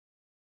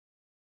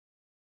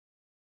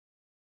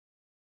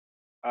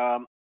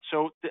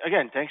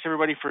Again, thanks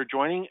everybody for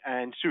joining.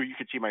 And Sue, you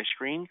can see my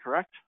screen,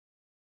 correct?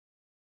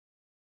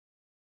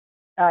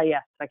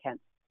 Yes, I can.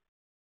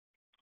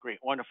 Great,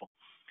 wonderful.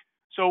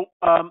 So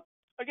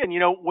again,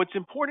 what's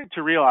important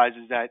to realize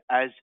is that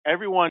as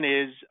everyone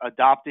is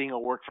adopting a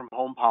work from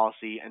home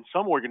policy, and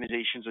some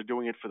organizations are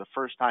doing it for the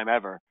first time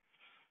ever,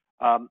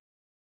 um,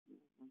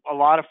 a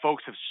lot of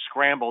folks have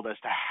scrambled as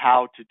to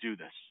how to do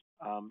this.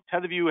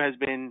 TetherView has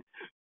been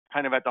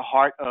kind of at the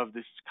heart of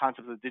this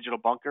concept of the digital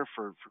bunker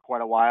for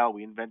quite a while.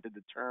 We invented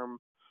the term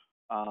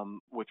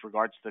with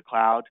regards to the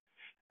cloud,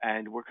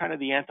 and we're kind of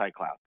the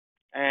anti-cloud.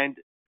 And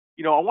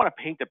I want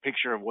to paint a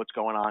picture of what's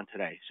going on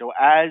today. So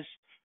as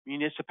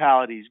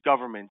municipalities,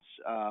 governments,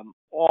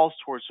 all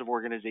sorts of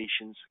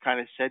organizations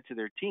kind of said to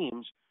their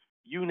teams,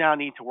 you now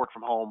need to work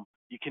from home.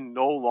 You can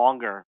no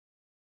longer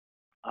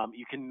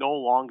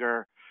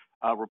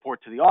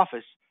report to the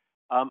office.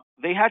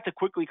 They had to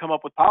quickly come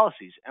up with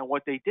policies, and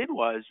what they did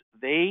was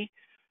they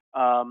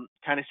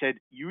kind of said,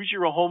 use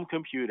your home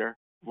computer,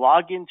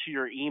 log into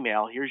your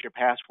email, here's your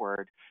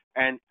password,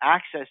 and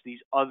access these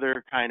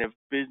other kind of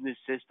business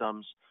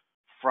systems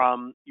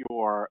from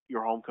your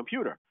home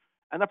computer.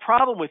 And the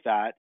problem with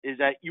that is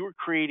that you're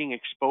creating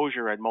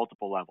exposure at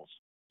multiple levels.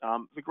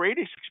 The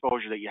greatest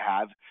exposure that you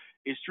have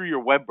is through your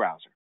web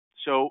browser.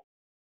 So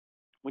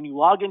when you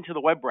log into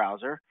the web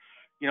browser,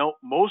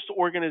 most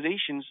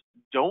organizations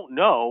don't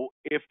know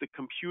if the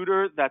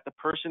computer that the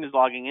person is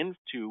logging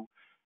into,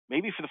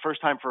 maybe for the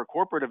first time for a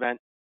corporate event,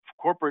 for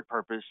corporate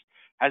purpose,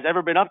 has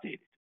ever been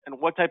updated, and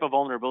what type of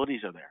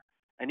vulnerabilities are there.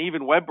 And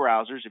even web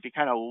browsers, if you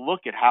kind of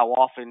look at how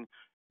often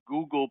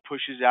Google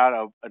pushes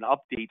out an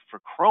update for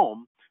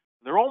Chrome,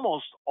 they're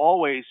almost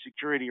always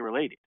security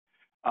related.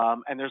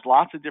 And there's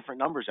lots of different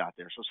numbers out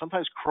there. So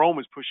sometimes Chrome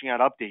is pushing out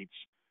updates,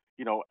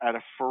 at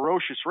a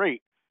ferocious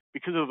rate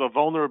because of the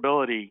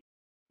vulnerability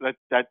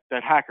that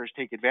hackers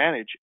take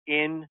advantage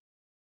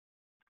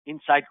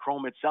inside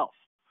Chrome itself.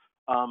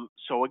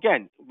 So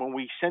again, when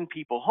we send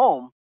people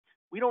home,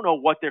 we don't know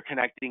what they're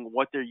connecting,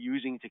 what they're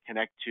using to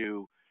connect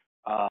to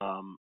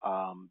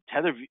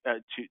Tether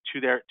to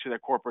their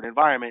corporate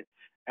environment,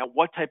 and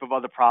what type of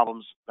other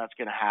problems that's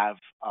going to have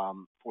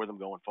for them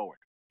going forward.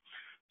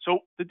 So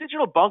the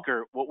digital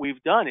bunker, what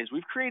we've done is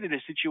we've created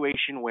a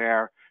situation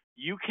where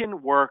you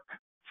can work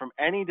from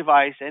any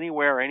device,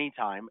 anywhere,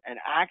 anytime, and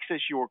access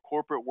your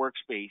corporate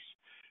workspace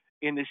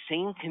in the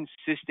same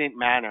consistent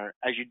manner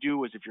as you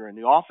do as if you're in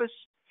the office,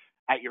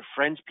 at your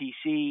friend's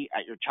PC,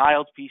 at your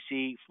child's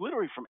PC,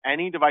 literally from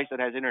any device that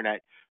has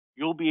internet,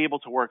 you'll be able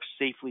to work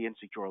safely and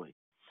securely.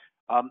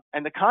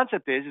 And the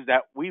concept is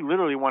that we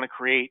literally want to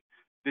create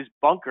this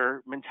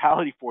bunker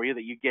mentality for you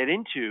that you get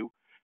into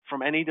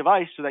from any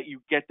device so that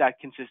you get that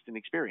consistent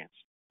experience.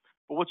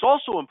 But what's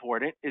also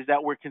important is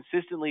that we're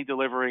consistently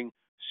delivering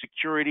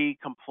security,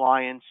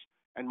 compliance,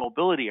 and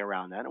mobility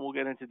around that. And we'll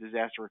get into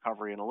disaster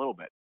recovery in a little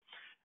bit.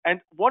 And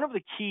one of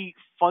the key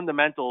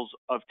fundamentals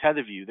of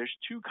TetherView, there's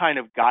two kind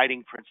of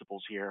guiding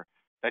principles here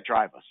that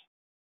drive us.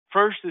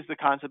 First is the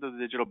concept of the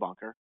digital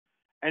bunker,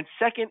 and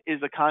second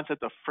is the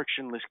concept of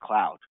frictionless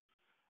cloud.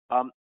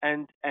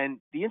 And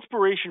the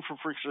inspiration for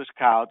frictionless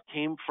cloud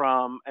came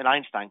from an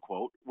Einstein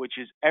quote, which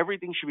is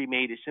everything should be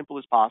made as simple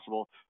as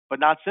possible, but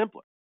not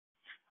simpler.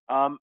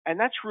 And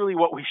that's really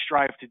what we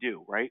strive to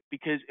do, right?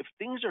 Because if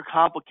things are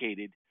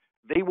complicated,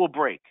 they will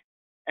break.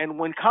 And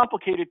when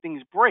complicated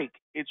things break,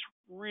 it's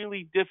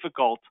really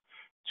difficult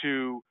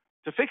to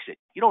fix it.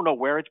 You don't know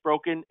where it's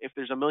broken. If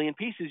there's a million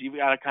pieces, you've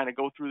got to kind of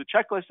go through the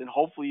checklist, and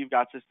hopefully you've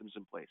got systems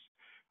in place.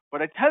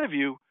 But at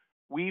TetherView,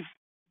 we've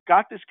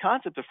got this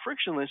concept of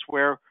frictionless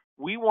where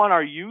we want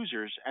our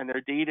users and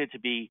their data to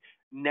be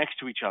next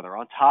to each other,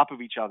 on top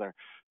of each other,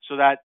 so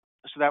that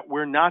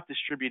we're not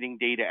distributing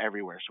data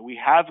everywhere. So we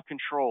have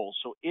control.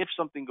 So if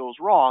something goes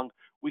wrong,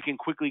 we can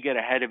quickly get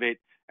ahead of it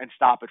and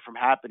stop it from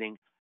happening.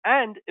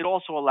 And it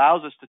also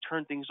allows us to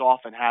turn things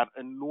off and have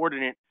an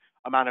inordinate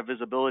amount of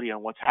visibility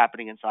on what's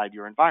happening inside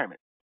your environment.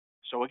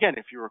 So again,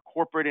 if you're a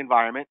corporate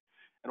environment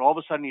and all of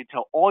a sudden you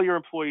tell all your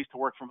employees to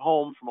work from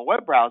home from a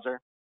web browser,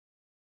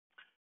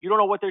 you don't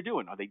know what they're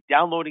doing. Are they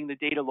downloading the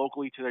data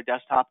locally to their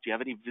desktop? Do you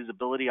have any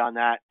visibility on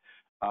that?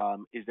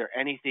 Is there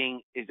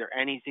anything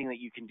that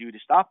you can do to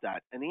stop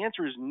that? And the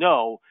answer is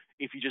no,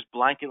 if you just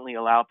blanketly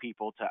allow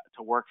people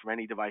to work from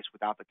any device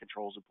without the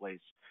controls in place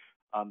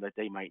that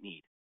they might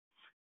need.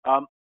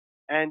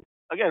 And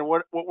again,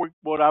 what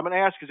I'm going to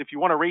ask is if you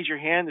want to raise your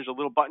hand, there's a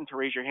little button to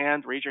raise your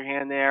hand. Raise your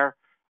hand there.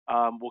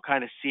 We'll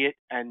kind of see it,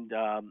 and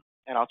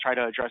I'll try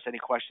to address any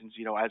questions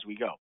as we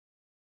go.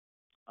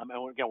 And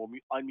again, we'll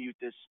unmute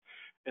this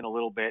in a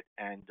little bit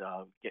and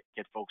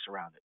get folks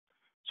around it.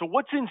 So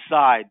what's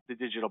inside the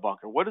digital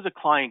bunker? What does a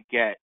client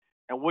get,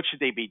 and what should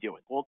they be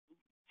doing? Well,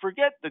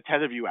 forget the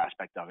TetherView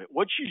aspect of it.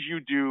 What should you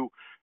do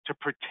to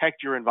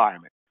protect your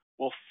environment?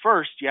 Well,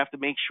 first, you have to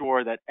make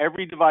sure that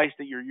every device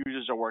that your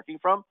users are working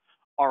from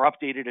are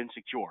updated and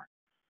secure.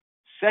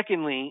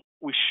 Secondly,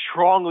 we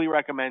strongly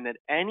recommend that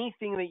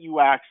anything that you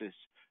access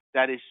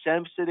that is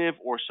sensitive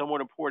or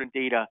somewhat important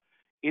data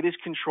it is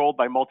controlled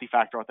by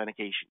multi-factor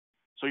authentication.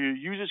 So your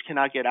users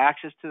cannot get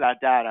access to that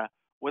data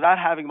without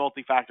having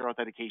multi-factor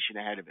authentication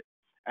ahead of it.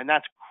 And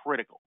that's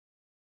critical.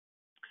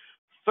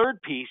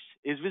 Third piece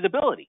is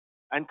visibility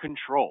and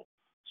control.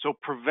 So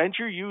prevent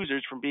your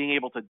users from being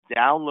able to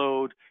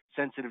download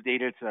sensitive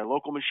data to their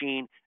local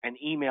machine and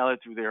email it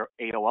through their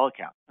AOL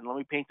account. And let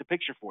me paint the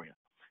picture for you,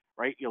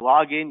 right? You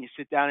log in, you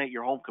sit down at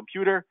your home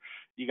computer,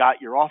 you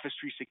got your Office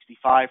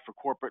 365 for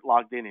corporate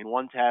logged in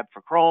one tab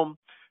for Chrome.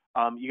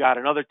 You got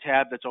another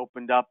tab that's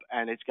opened up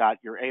and it's got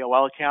your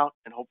AOL account,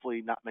 and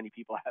hopefully not many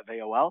people have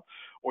AOL,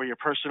 or your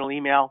personal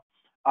email.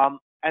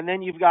 And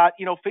then you've got,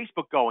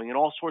 Facebook going and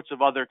all sorts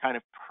of other kind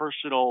of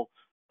personal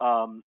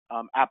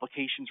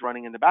applications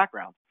running in the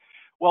background.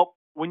 Well,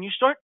 when you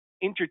start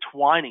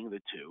intertwining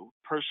the two,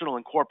 personal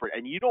and corporate,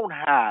 and you don't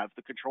have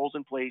the controls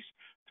in place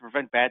to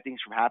prevent bad things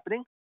from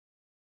happening,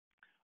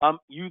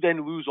 you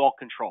then lose all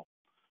control,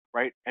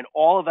 right? And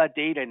all of that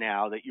data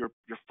now that your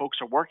folks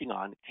are working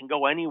on can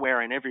go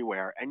anywhere and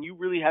everywhere, and you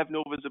really have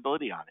no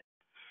visibility on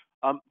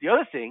it. The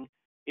other thing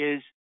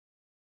is,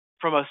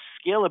 from a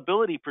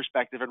scalability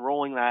perspective and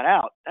rolling that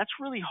out, that's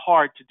really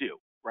hard to do,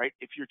 right?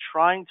 If you're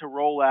trying to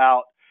roll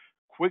out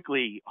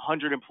quickly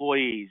 100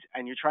 employees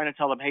and you're trying to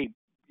tell them, hey,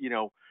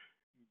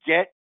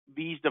 get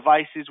these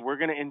devices, we're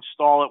going to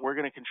install it, we're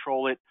going to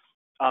control it,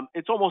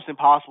 it's almost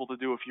impossible to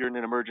do if you're in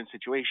an emergent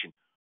situation.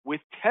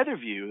 With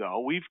TetherView,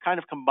 though, we've kind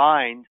of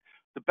combined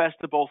the best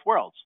of both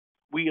worlds.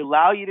 We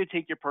allow you to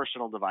take your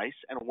personal device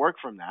and work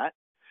from that,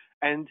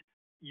 and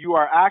you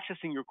are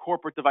accessing your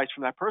corporate device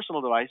from that personal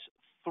device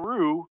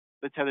through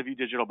the TetherView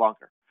Digital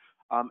Bunker,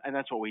 and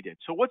that's what we did.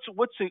 So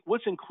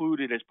what's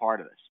included as part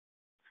of this?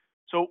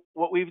 So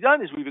what we've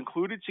done is we've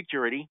included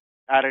security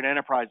at an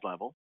enterprise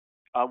level.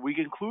 We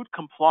include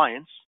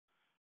compliance,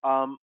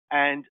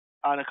 and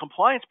on a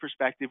compliance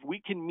perspective,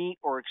 we can meet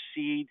or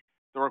exceed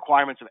the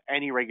requirements of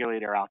any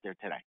regulator out there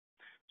today.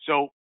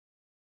 So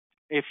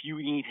if you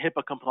need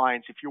HIPAA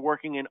compliance, if you're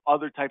working in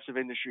other types of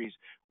industries,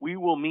 we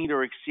will meet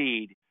or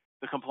exceed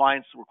the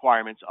compliance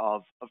requirements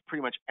of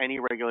pretty much any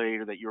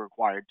regulator that you're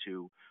required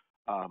to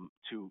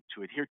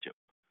adhere to.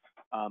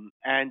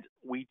 And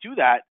we do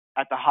that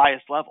at the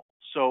highest level.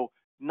 So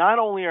not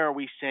only are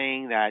we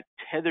saying that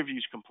TetherView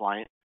is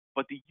compliant,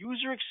 but the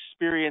user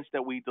experience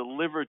that we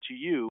deliver to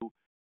you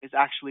is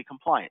actually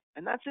compliant.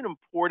 And that's an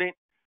important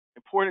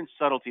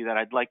subtlety that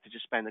I'd like to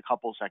just spend a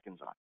couple seconds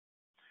on.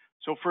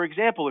 So for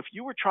example, if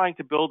you were trying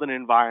to build an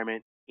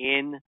environment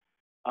in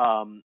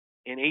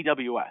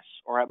AWS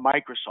or at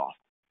Microsoft,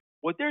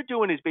 what they're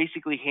doing is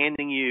basically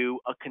handing you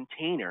a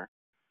container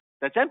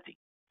that's empty.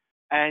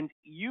 And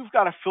you've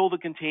got to fill the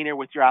container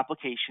with your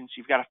applications.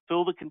 You've got to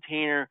fill the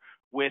container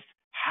with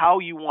how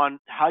you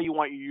want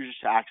your users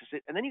to access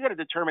it. And then you got to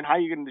determine how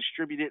you're going to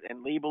distribute it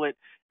and label it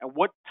and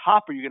what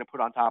top are you going to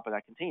put on top of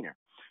that container.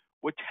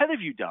 What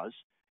TetherView does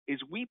is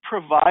we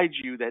provide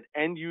you that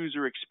end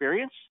user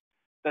experience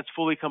that's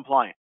fully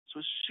compliant. So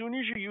as soon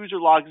as your user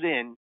logs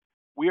in,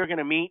 we are going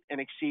to meet and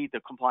exceed the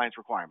compliance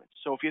requirements.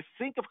 So if you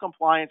think of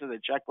compliance as a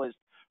checklist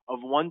of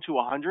 1 to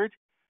 100,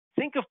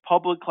 think of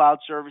public cloud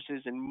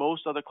services and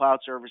most other cloud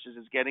services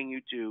as getting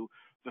you to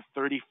the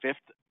 35th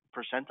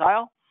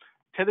percentile.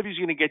 TetherView is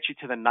going to get you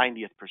to the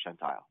 90th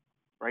percentile,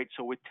 right?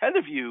 So with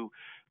TetherView,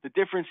 the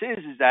difference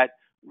is that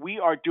we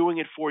are doing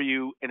it for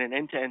you in an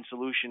end-to-end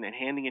solution and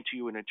handing it to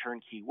you in a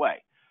turnkey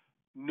way.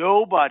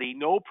 No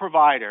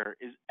provider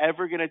is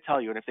ever going to tell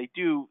you, and if they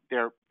do,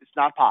 it's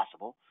not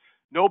possible.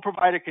 No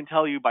provider can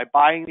tell you by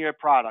buying their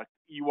product,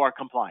 you are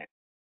compliant,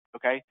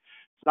 okay?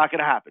 It's not going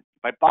to happen.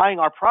 By buying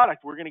our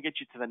product, we're going to get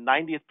you to the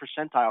 90th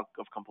percentile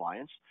of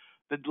compliance.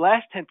 The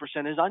last 10%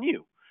 is on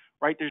you,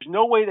 right? There's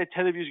no way that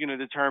TetherView is going to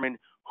determine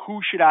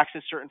who should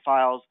access certain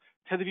files.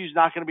 TetherView is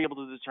not going to be able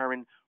to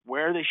determine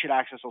where they should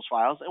access those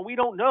files, and we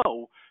don't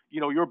know,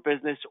 your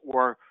business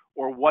or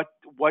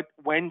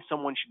when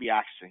someone should be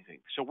accessing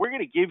things. So we're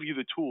going to give you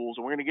the tools,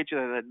 and we're going to get you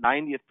to the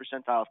 90th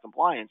percentile of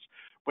compliance,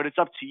 but it's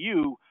up to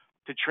you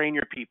to train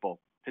your people,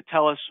 to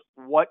tell us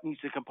what needs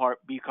to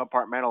be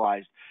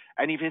compartmentalized.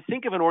 And if you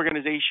think of an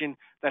organization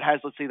that has,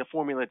 let's say, the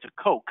formula to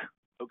Coke,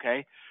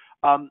 okay,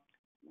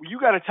 you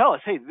got to tell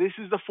us, hey, this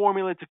is the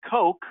formula to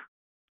Coke,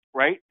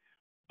 right?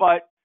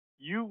 But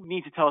you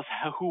need to tell us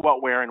who,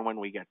 what, where, and when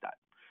we get that.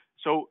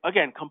 So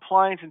again,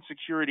 compliance and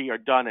security are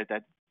done at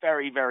that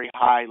very, very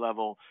high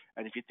level.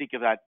 And if you think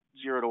of that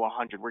 0 to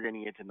 100, we're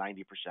getting it to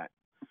 90%.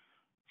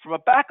 From a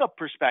backup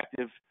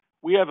perspective,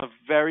 we have a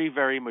very,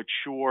 very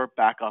mature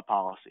backup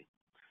policy.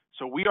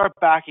 So we are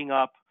backing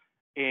up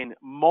in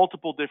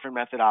multiple different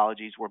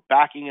methodologies. We're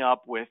backing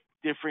up with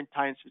different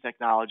types of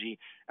technology,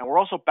 and we're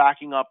also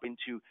backing up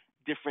into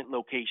different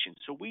locations.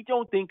 So we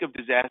don't think of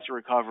disaster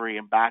recovery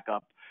and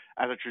backup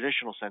as a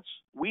traditional sense.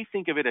 We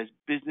think of it as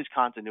business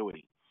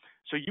continuity.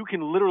 So you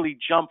can literally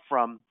jump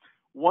from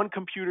one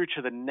computer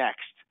to the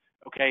next,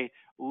 okay,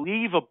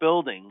 leave a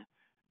building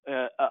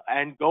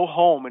and go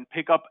home and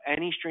pick up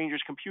any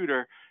stranger's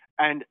computer,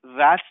 and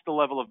that's the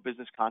level of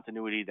business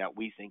continuity that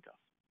we think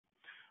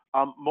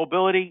of.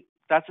 Mobility,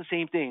 that's the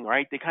same thing,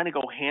 right? They kind of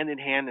go hand in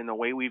hand in the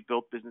way we've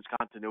built business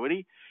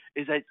continuity,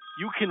 is that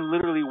you can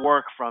literally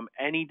work from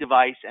any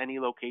device, any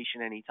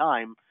location,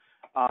 anytime,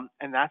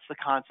 and that's the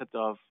concept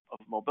of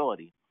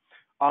mobility.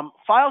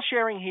 File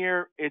sharing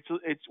here, it's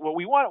what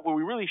we want. What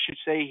we really should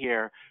say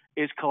here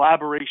is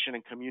collaboration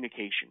and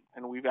communication,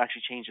 and we've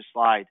actually changed the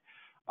slide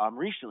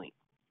recently.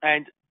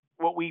 And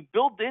what we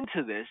built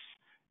into this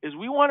is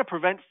we want to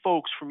prevent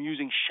folks from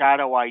using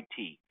shadow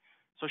IT.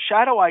 So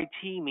shadow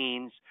IT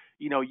means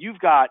you've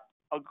got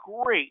a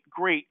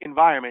great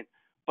environment,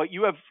 but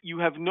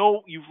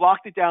you've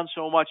locked it down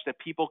so much that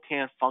people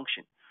can't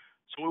function.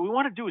 So what we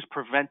want to do is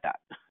prevent that.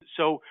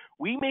 So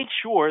we make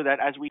sure that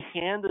as we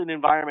hand an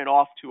environment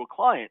off to a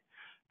client,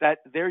 that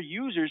their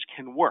users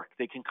can work,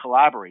 they can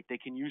collaborate, they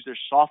can use their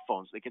soft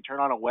phones, they can turn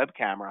on a web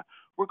camera,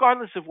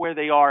 regardless of where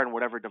they are and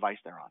whatever device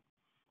they're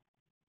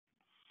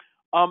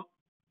on.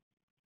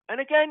 And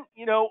again,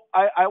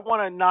 I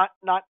want to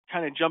not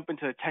kind of jump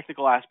into the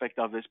technical aspect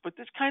of this, but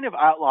this kind of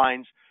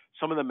outlines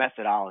some of the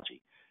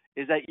methodology.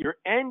 Is that your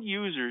end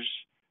users,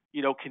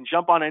 can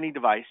jump on any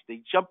device.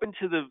 They jump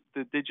into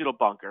the digital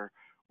bunker.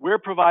 We're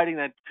providing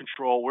that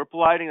control. We're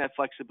providing that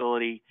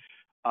flexibility.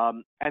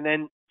 And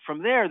then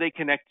from there, they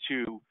connect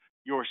to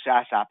your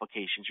SaaS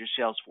applications, your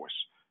Salesforce.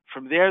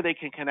 From there, they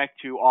can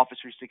connect to Office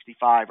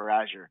 365 or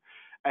Azure.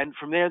 And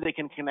from there, they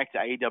can connect to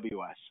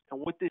AWS. And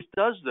what this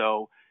does,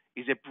 though,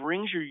 is it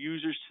brings your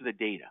users to the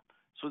data.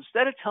 So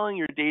instead of telling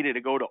your data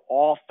to go to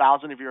all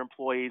 1,000 of your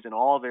employees and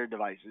all of their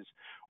devices,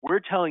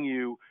 we're telling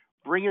you,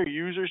 bring your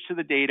users to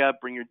the data,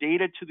 bring your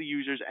data to the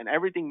users, and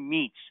everything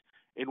meets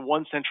in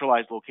one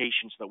centralized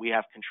location so that we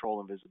have control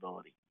and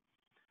visibility.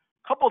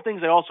 A couple of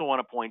things I also want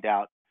to point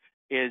out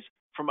is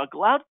from a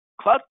cloud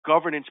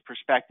governance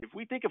perspective,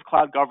 we think of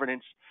cloud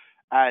governance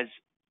as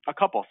a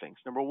couple of things.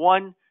 Number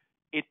one,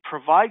 it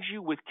provides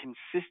you with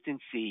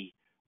consistency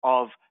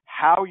of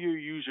how your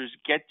users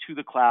get to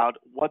the cloud,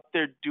 what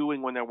they're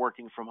doing when they're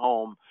working from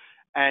home,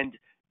 and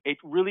it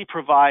really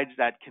provides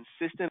that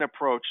consistent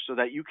approach so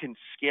that you can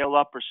scale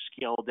up or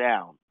scale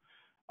down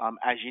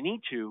as you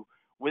need to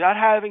without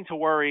having to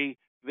worry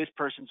this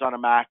person's on a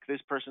Mac,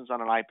 this person's on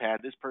an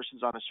iPad, this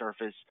person's on a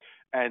Surface,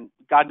 and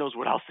God knows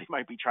what else they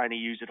might be trying to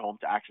use at home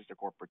to access their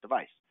corporate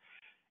device.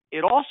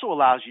 It also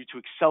allows you to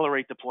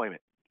accelerate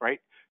deployment, right?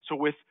 So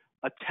with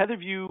a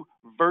TetherView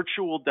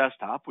virtual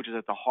desktop, which is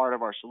at the heart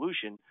of our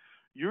solution,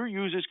 your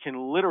users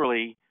can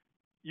literally,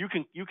 you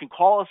can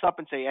call us up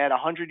and say, add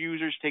 100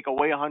 users, take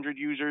away 100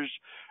 users,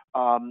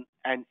 and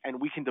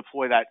we can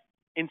deploy that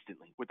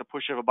instantly. With the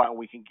push of a button,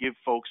 we can give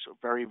folks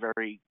very,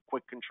 very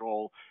quick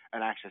control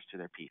and access to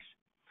their piece.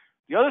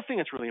 The other thing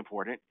that's really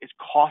important is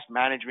cost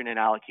management and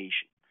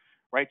allocation,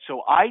 right?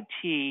 So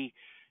IT,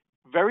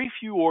 very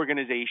few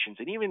organizations,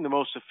 and even the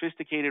most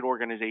sophisticated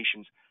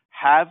organizations,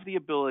 have the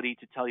ability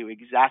to tell you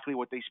exactly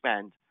what they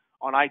spend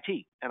on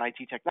IT and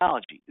IT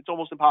technology. It's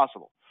almost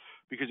impossible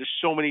because there's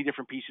so many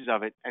different pieces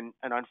of it. And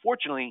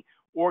unfortunately,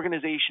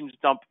 organizations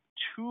dump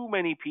too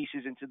many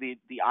pieces into the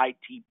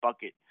IT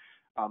bucket,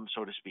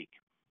 so to speak.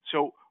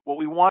 So what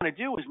we want to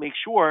do is make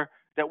sure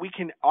that we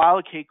can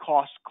allocate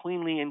costs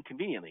cleanly and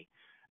conveniently.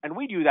 And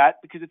we do that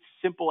because it's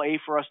simple, A,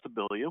 for us to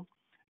bill you,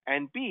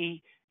 and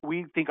B,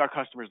 we think our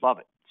customers love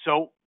it.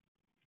 So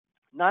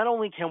not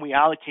only can we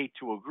allocate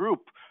to a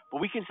group,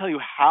 but we can tell you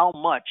how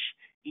much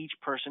each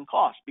person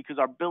costs because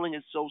our billing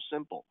is so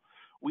simple.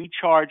 We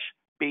charge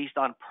based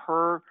on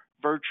per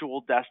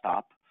virtual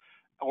desktop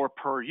or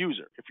per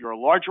user. If you're a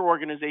larger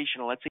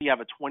organization, or let's say you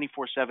have a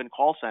 24/7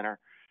 call center,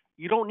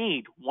 you don't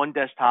need one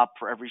desktop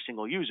for every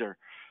single user.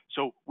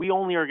 So we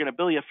only are going to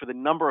bill you for the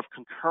number of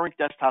concurrent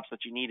desktops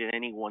that you need at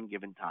any one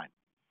given time.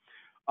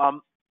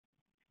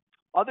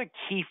 Other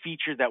key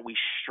feature that we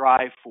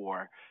strive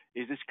for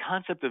is this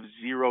concept of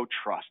zero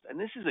trust. And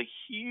this is a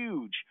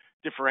huge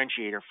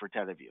differentiator for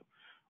TetherView,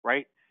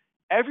 right?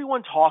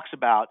 Everyone talks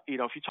about,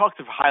 if you talk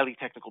to highly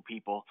technical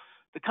people,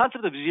 the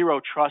concept of zero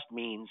trust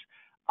means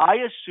I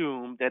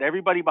assume that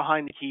everybody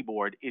behind the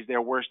keyboard is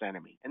their worst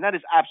enemy. And that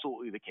is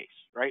absolutely the case,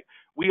 right?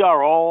 We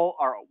are all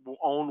our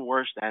own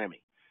worst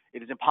enemy.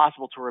 It is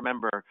impossible to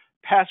remember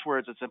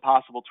passwords. It's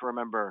impossible to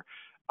remember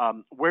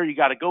where you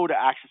got to go to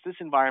access this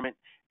environment.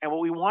 And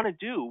what we want to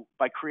do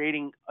by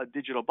creating a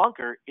digital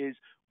bunker is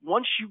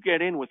once you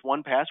get in with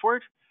one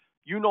password,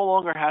 you no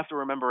longer have to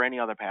remember any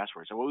other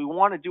passwords. And what we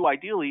want to do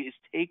ideally is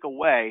take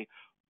away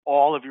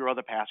all of your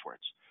other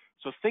passwords.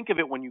 So think of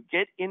it when you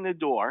get in the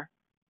door,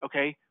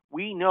 okay,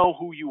 we know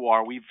who you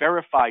are. We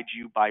verified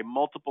you by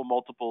multiple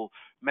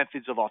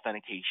methods of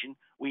authentication.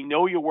 We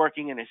know you're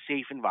working in a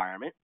safe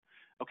environment,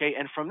 okay,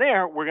 and from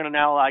there, we're going to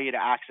now allow you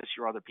to access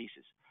your other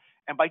pieces.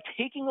 And by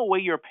taking away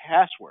your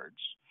passwords,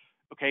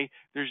 okay,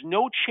 there's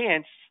no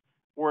chance,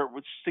 or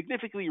it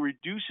significantly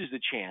reduces the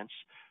chance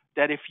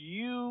that if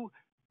you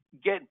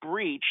get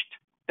breached,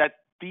 that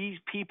these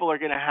people are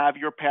going to have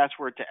your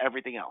password to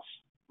everything else,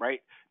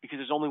 right? Because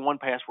there's only one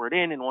password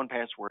in and one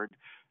password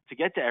to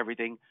get to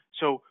everything.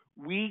 So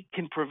we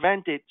can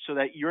prevent it so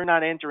that you're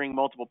not entering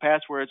multiple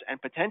passwords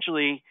and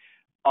potentially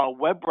a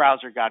web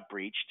browser got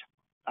breached,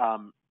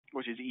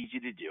 which is easy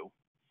to do.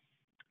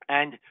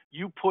 and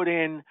you put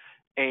in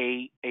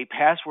a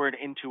password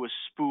into a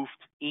spoofed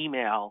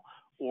email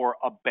or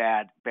a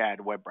bad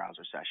web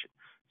browser session.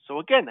 So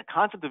again, the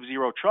concept of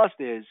zero trust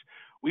is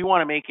we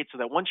want to make it so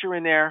that once you're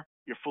in there,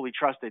 you're fully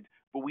trusted,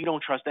 but we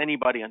don't trust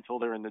anybody until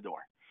they're in the door.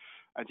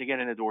 And to get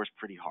in the door is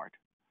pretty hard.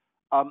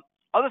 Um,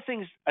 Other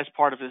things as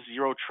part of this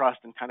zero trust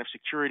and kind of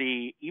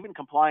security, even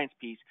compliance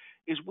piece,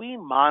 is we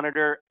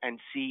monitor and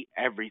see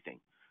everything.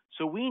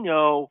 So we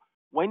know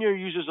when your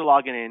users are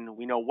logging in,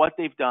 we know what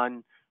they've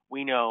done,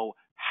 we know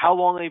how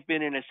long they've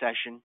been in a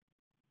session,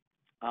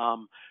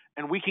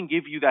 and we can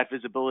give you that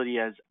visibility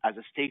as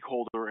a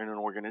stakeholder in an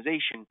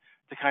organization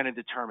to kind of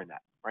determine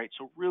that, right?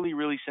 So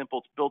really simple.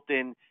 It's built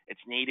in.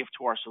 It's native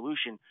to our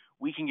solution.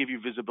 We can give you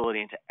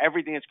visibility into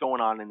everything that's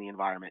going on in the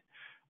environment,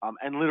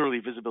 and literally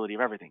visibility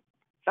of everything.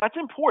 That's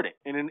important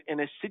in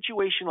a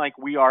situation like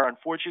we are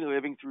unfortunately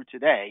living through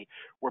today,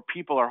 where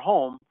people are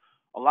home.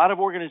 A lot of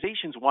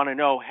organizations want to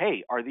know,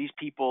 hey, are these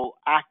people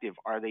active?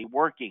 Are they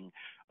working?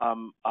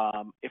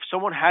 If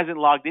someone hasn't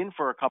logged in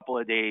for a couple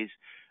of days,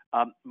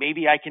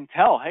 maybe I can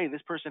tell, hey,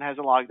 this person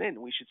hasn't logged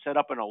in. We should set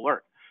up an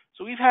alert.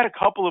 So we've had a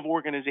couple of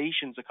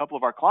organizations, a couple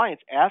of our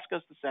clients ask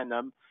us to send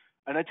them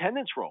an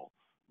attendance roll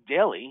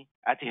daily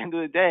at the end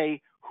of the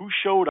day, who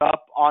showed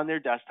up on their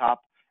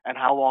desktop and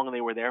how long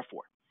they were there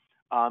for.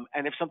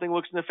 And if something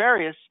looks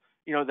nefarious,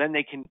 then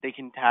they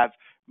can have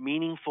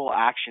meaningful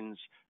actions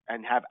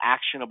and have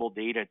actionable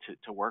data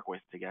to work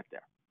with to get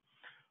there.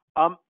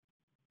 Um,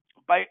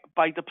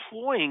 by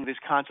deploying this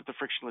concept of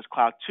frictionless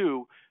cloud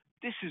too,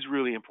 this is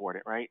really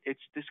important, right? It's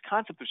this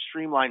concept of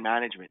streamlined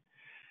management,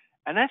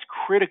 and that's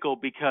critical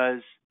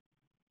because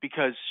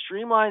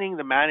streamlining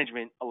the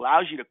management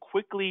allows you to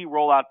quickly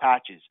roll out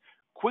patches,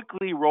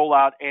 quickly roll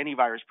out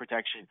antivirus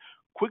protection,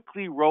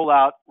 quickly roll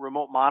out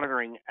remote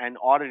monitoring and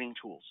auditing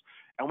tools.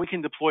 And we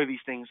can deploy these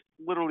things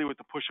literally with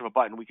the push of a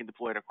button. We can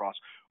deploy it across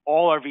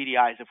all our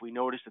VDIs if we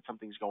notice that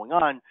something's going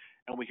on,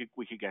 and we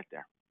could get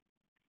there.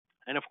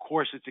 And of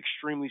course, it's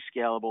extremely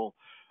scalable,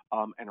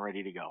 and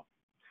ready to go.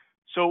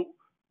 So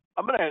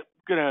I'm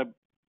gonna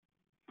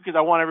because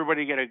I want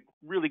everybody to get a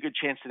really good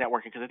chance to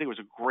networking, because I think it was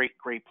a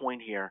great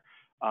point here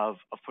of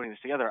putting this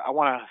together. I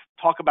want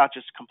to talk about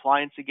just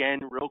compliance again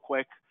real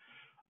quick,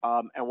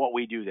 and what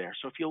we do there.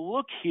 So if you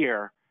look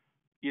here,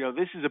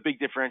 this is a big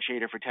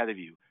differentiator for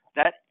TetherView.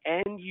 That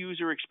end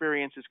user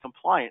experience is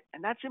compliant,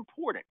 and that's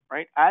important,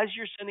 right? As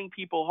you're sending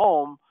people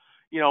home,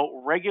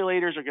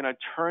 regulators are going to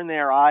turn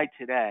their eye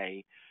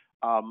today.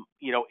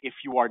 If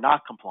you are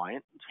not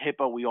compliant.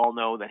 HIPAA, we all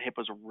know that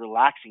HIPAA's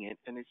relaxing it,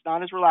 and it's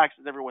not as relaxed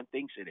as everyone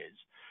thinks it is,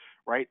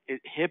 right?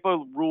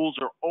 HIPAA rules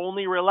are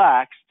only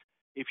relaxed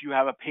if you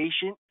have a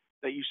patient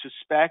that you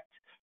suspect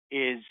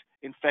is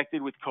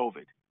infected with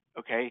COVID,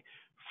 okay?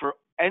 For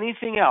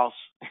anything else,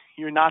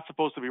 you're not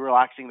supposed to be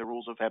relaxing the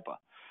rules of HIPAA,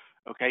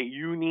 okay?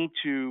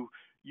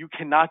 You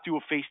cannot do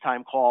a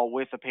FaceTime call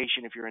with a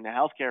patient if you're in the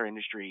healthcare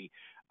industry,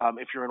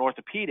 if you're an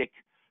orthopedist,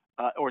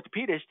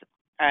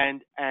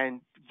 and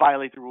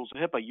violate the rules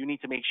of HIPAA. You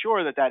need to make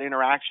sure that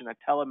interaction, that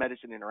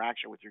telemedicine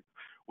interaction with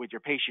your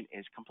patient,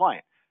 is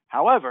compliant.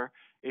 However,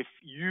 if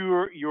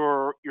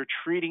you're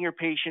treating your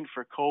patient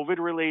for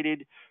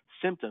COVID-related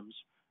symptoms,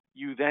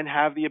 you then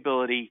have the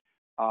ability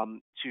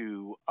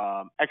to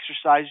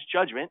exercise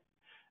judgment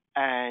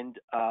and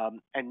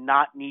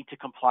not need to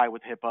comply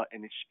with HIPAA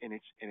in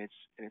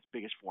its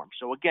biggest form.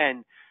 So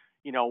again,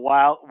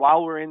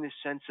 while we're in this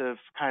sense of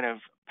kind of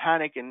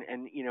panic and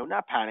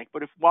not panic,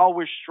 but while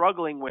we're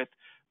struggling with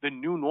the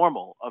new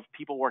normal of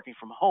people working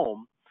from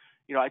home,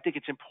 I think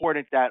it's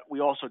important that we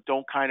also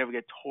don't kind of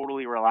get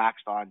totally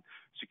relaxed on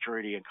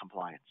security and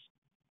compliance.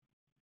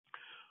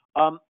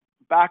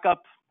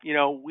 Backup,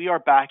 we are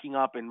backing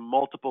up in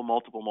multiple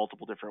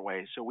different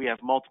ways. So we have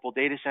multiple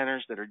data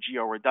centers that are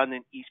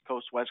geo-redundant, East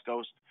Coast, West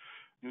Coast,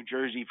 New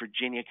Jersey,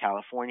 Virginia,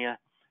 California.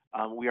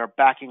 We are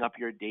backing up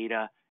your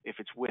data if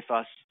it's with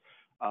us,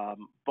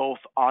 both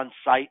on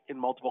site in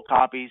multiple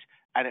copies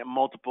and at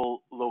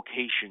multiple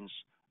locations,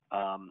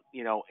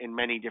 in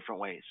many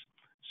different ways.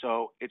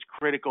 So it's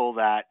critical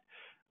that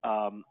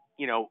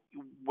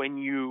when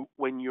you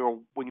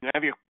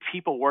have your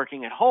people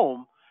working at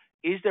home,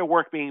 is their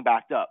work being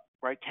backed up,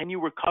 right? Can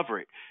you recover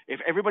it?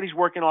 If everybody's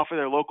working off of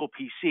their local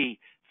PC,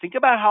 think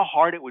about how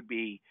hard it would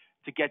be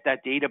to get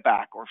that data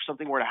back, or if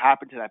something were to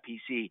happen to that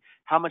PC,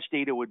 how much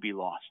data would be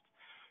lost.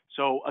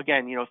 So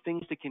again,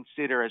 things to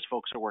consider as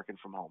folks are working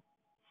from home.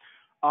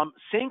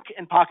 Sync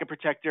and Pocket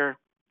Protector,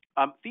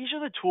 these are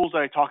the tools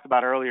that I talked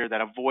about earlier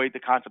that avoid the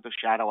concept of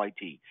shadow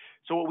IT.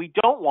 So what we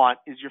don't want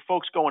is your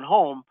folks going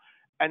home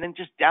and then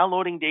just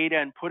downloading data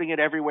and putting it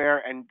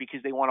everywhere, and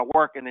because they want to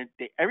work, and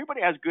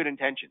everybody has good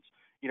intentions.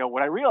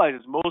 What I realize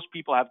is most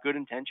people have good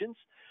intentions.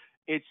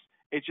 It's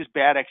just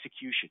bad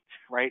execution,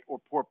 right, or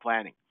poor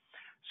planning.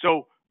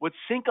 So what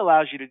Sync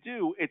allows you to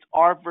do, it's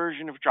our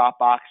version of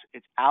Dropbox,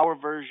 it's our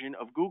version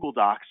of Google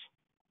Docs,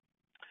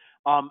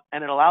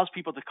 and it allows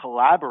people to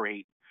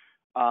collaborate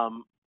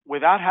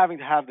without having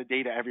to have the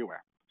data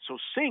everywhere. So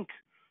Sync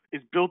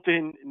is built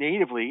in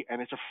natively,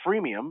 and it's a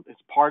freemium.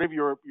 It's part of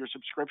your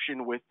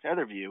subscription with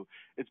TetherView.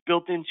 It's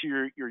built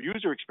into your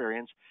user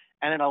experience,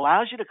 and it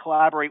allows you to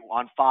collaborate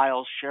on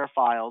files, share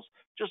files,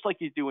 just like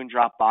you do in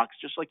Dropbox,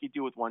 just like you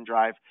do with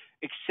OneDrive,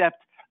 except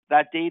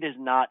that data is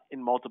not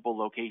in multiple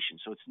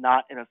locations, so it's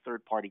not in a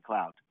third-party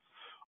cloud.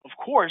 Of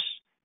course,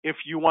 if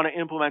you want to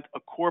implement a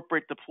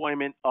corporate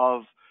deployment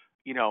of,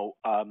 you know,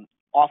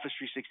 Office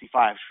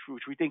 365,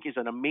 which we think is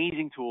an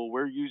amazing tool,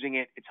 we're using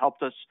it. It's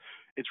helped us.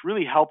 It's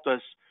really helped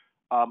us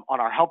on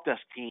our help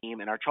desk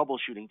team and our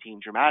troubleshooting team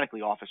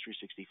dramatically. Office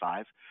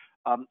 365,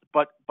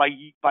 but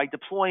by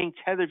deploying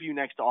TetherView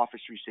next to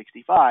Office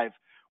 365,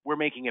 we're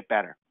making it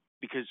better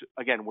because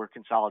again, we're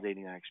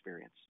consolidating that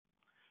experience.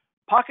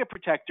 Pocket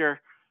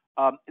Protector.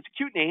 It's a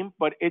cute name,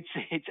 but it's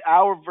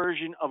our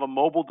version of a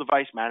mobile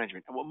device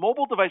management. And what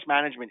mobile device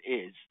management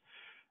is,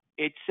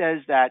 it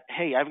says that,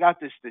 hey, I've got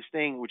this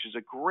thing which is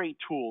a great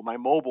tool, my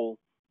mobile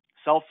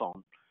cell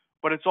phone,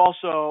 but it's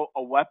also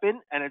a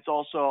weapon and it's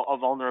also a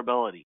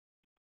vulnerability.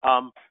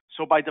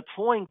 So by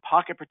deploying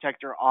Pocket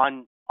Protector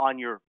on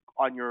your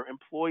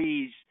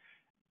employees'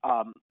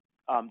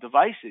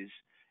 devices,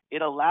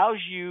 it allows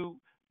you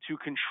to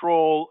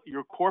control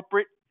your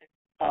corporate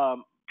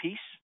piece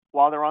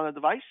while they're on the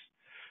device.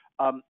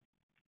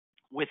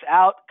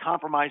 Without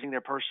compromising their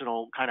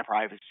personal kind of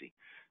privacy.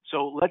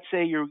 So let's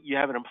say you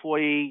have an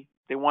employee,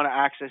 they want to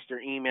access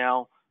their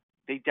email,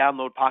 they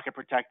download Pocket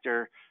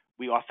Protector,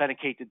 we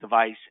authenticate the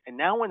device, and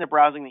now when they're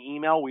browsing the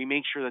email, we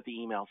make sure that the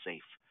email is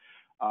safe.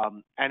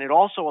 And it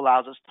also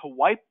allows us to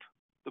wipe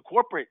the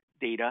corporate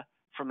data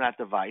from that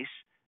device.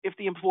 If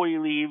the employee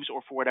leaves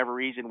or for whatever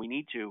reason we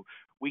need to,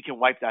 we can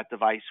wipe that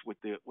device with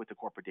the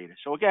corporate data.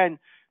 So again,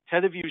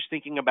 TetherView is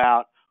thinking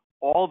about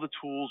all the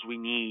tools we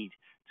need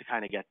to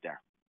kind of get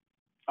there.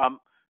 Kind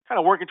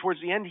of working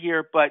towards the end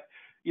here, but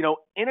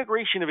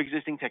integration of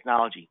existing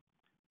technology.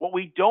 What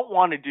we don't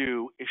want to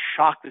do is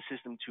shock the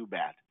system too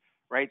bad,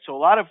 right? So a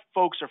lot of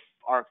folks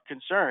are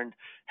concerned,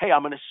 hey,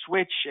 I'm going to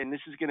switch and this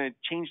is going to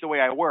change the way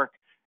I work.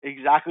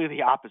 Exactly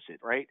the opposite,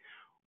 right?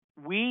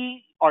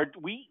 We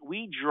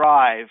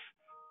drive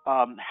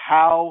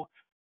how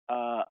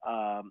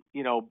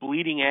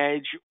bleeding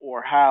edge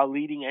or how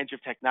leading edge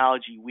of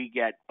technology we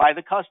get by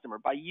the customer,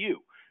 by you.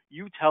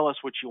 You tell us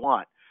what you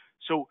want.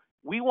 So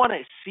we want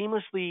to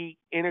seamlessly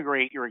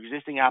integrate your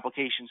existing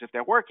applications if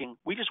they're working.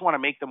 We just want to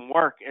make them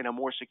work in a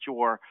more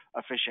secure,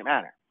 efficient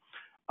manner.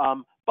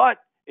 But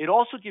it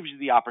also gives you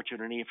the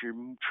opportunity, if you're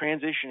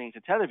transitioning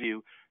to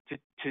TetherView,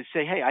 to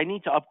say, hey, I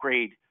need to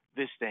upgrade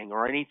this thing,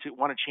 or I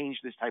want to change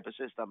this type of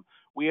system.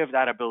 We have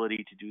that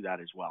ability to do that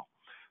as well.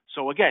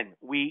 So again,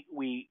 we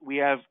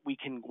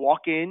can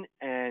walk in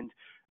and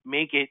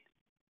make it.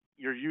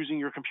 You're using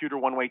your computer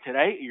one way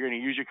today. You're going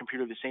to use your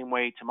computer the same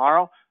way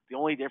tomorrow. The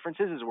only difference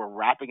is we're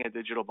wrapping a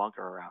digital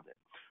bunker around it.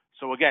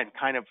 So again,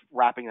 kind of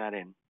wrapping that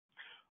in.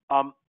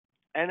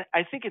 And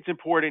I think it's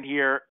important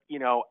here,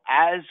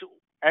 as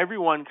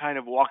everyone kind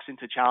of walks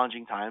into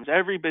challenging times,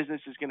 every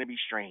business is going to be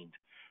strained,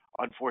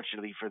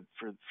 unfortunately,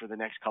 for the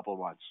next couple of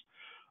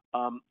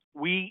months.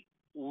 We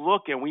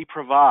look and we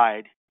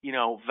provide,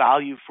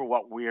 value for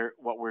what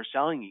we're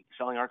selling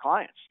our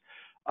clients.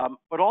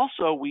 But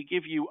also we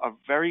give you a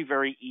very,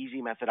 very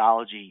easy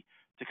methodology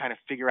to kind of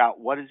figure out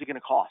what is it going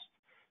to cost.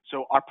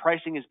 So our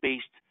pricing is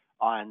based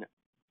on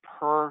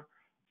per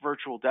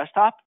virtual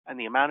desktop and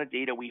the amount of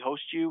data we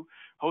host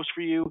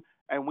for you.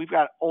 And we've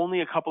got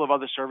only a couple of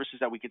other services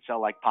that we could sell,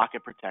 like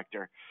Pocket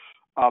Protector.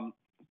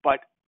 But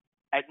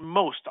at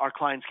most, our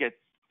clients get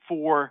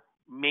 4,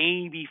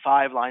 maybe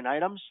 5 line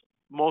items.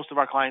 Most of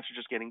our clients are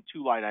just getting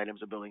 2 line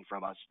items of billing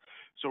from us.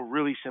 So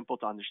really simple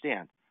to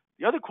understand.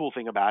 The other cool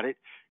thing about it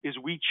is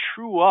we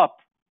true up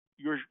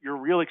your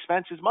real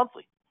expenses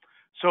monthly.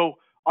 So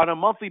on a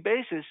monthly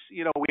basis,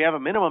 we have a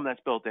minimum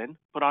that's built in,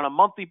 but on a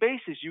monthly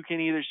basis, you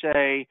can either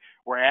say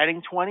we're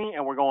adding 20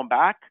 and we're going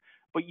back,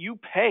 but you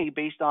pay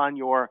based on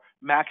your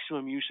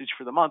maximum usage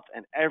for the month,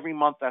 and every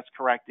month that's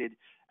corrected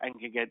and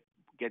can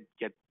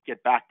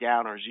get back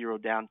down or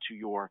zeroed down to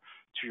your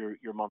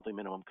monthly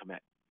minimum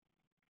commit.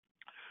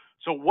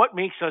 So what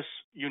makes us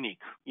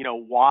unique?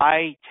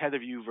 Why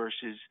TetherView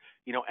versus,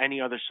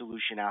 any other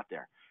solution out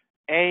there?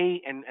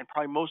 And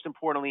probably most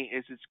importantly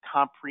is it's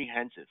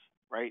comprehensive,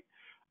 right?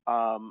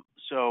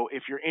 So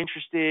if you're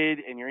interested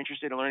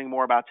in learning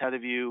more about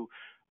TetherView,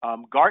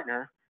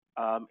 Gartner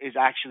is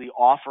actually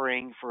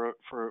offering for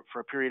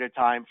a period of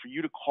time for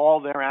you to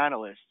call their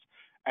analysts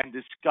and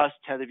discuss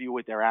TetherView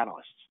with their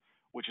analysts,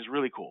 which is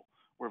really cool.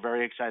 We're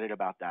very excited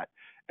about that.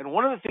 And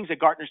one of the things that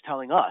Gartner's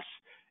telling us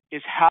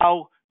is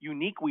how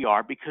unique we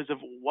are because of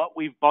what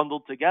we've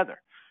bundled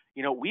together.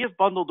 We have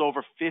bundled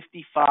over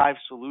 55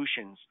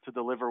 solutions to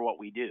deliver what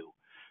we do,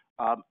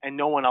 and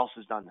no one else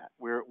has done that.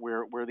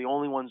 We're the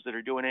only ones that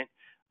are doing it,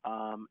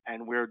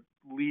 and we're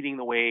leading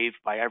the wave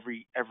by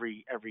every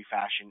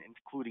fashion,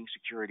 including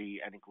security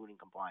and including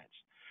compliance.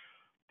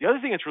 The other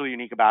thing that's really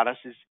unique about us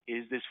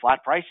is this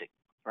flat pricing,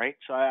 right?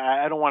 So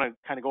I don't want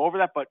to kind of go over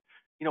that, but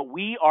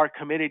we are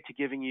committed to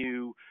giving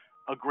you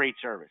a great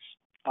service.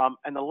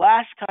 And the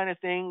last kind of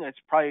thing that's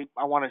probably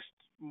a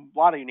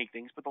lot of unique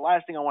things, but the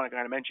last thing I want to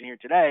kind of mention here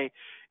today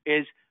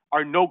is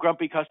our no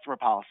grumpy customer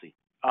policy.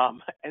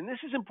 And this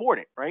is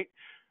important, right?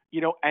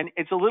 And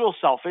it's a little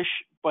selfish,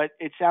 but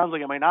it sounds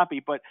like it might not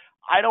be, but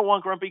I don't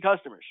want grumpy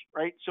customers,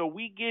 right? So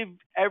we give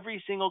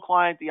every single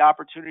client the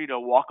opportunity to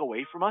walk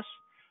away from us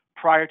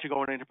prior to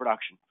going into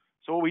production.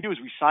 So what we do is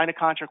we sign a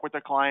contract with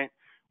our client,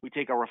 we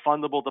take a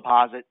refundable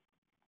deposit,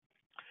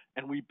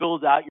 and we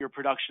build out your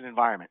production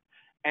environment.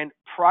 And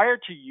prior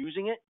to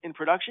using it in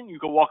production, you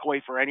can walk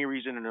away for any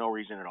reason or no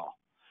reason at all.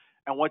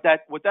 And what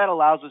that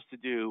allows us to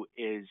do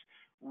is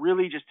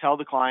really just tell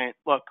the client,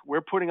 look,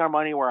 we're putting our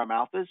money where our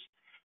mouth is.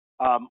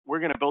 We're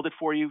going to build it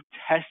for you,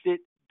 test it,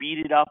 beat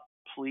it up,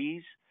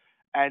 please,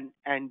 and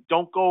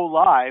don't go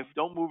live.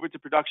 Don't move it to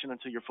production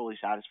until you're fully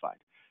satisfied.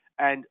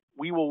 And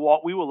we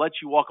will let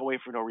you walk away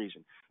for no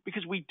reason,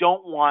 because we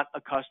don't want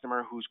a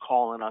customer who's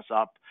calling us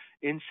up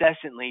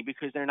incessantly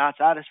because they're not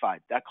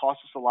satisfied. That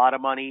costs us a lot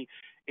of money.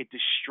 It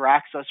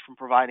distracts us from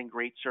providing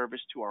great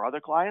service to our other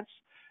clients.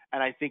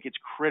 And I think it's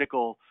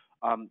critical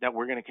that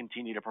we're going to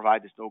continue to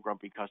provide this no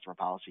grumpy customer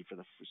policy for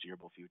the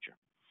foreseeable future.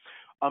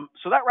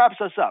 So that wraps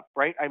us up,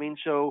 right? I mean,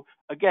 so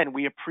again,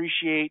 we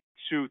appreciate,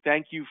 Sue.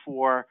 Thank you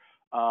for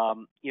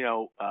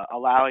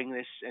allowing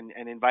this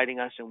and inviting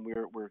us, and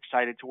we're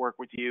excited to work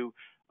with you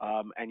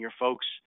and your folks